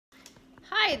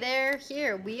Hi there,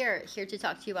 we are here to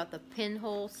talk to you about the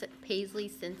Pinhole Paisley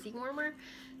Scentsy warmer.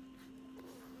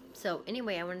 So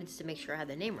anyway, I wanted to make sure I had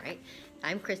the name right.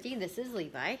 I'm Christy, this is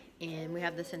Levi, and we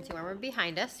have the Scentsy warmer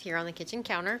behind us here on the kitchen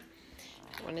counter.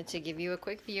 I wanted to give you a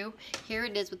quick view. Here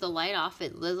it is with the light off.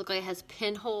 It looks like it has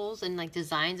pinholes and like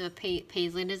designs of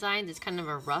paisley designs. It's kind of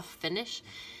a rough finish.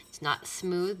 It's not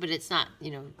smooth, but it's not,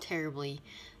 you know, terribly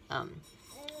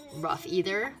rough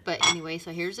either. But anyway,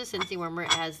 so here's the Scentsy warmer.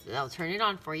 It has, I'll turn it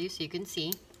on for you so you can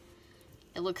see.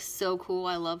 It looks so cool.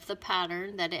 I love the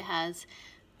pattern that it has,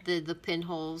 the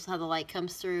pinholes, how the light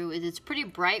comes through. It's pretty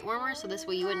bright warmer, so this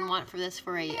way you wouldn't want for this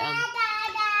for a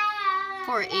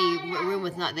room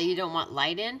with not that you don't want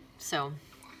light in. So,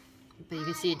 but you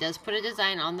can see it does put a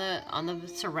design on the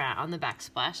surround, on the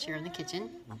backsplash here in the kitchen.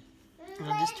 And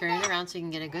I'll just turn it around so you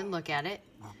can get a good look at it.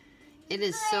 It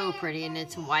is so pretty, and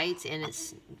it's white, and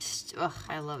it's just, ugh,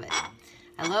 I love it.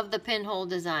 I love the pinhole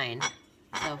design.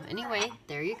 So anyway,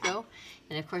 there you go.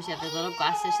 And of course you have the little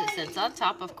glass dish that sits on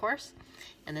top, of course.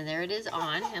 And then there it is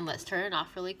on, and let's turn it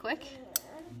off really quick.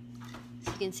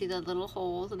 So you can see the little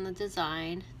holes in the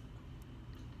design.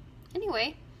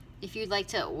 Anyway, if you'd like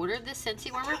to order this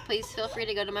Scentsy warmer, please feel free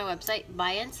to go to my website,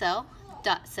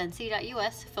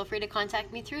 buyandsell.scentsy.us. Feel free to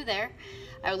contact me through there.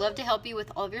 I would love to help you with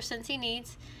all of your Scentsy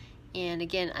needs. And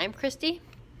again, I'm Christy.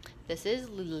 This is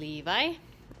Levi.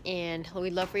 And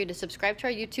we'd love for you to subscribe to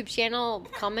our YouTube channel,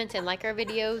 comment and like our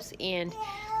videos, and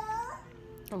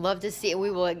I'd love to see,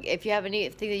 if you have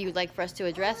anything that you'd like for us to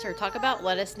address or talk about,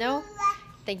 let us know.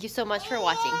 Thank you so much for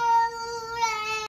watching.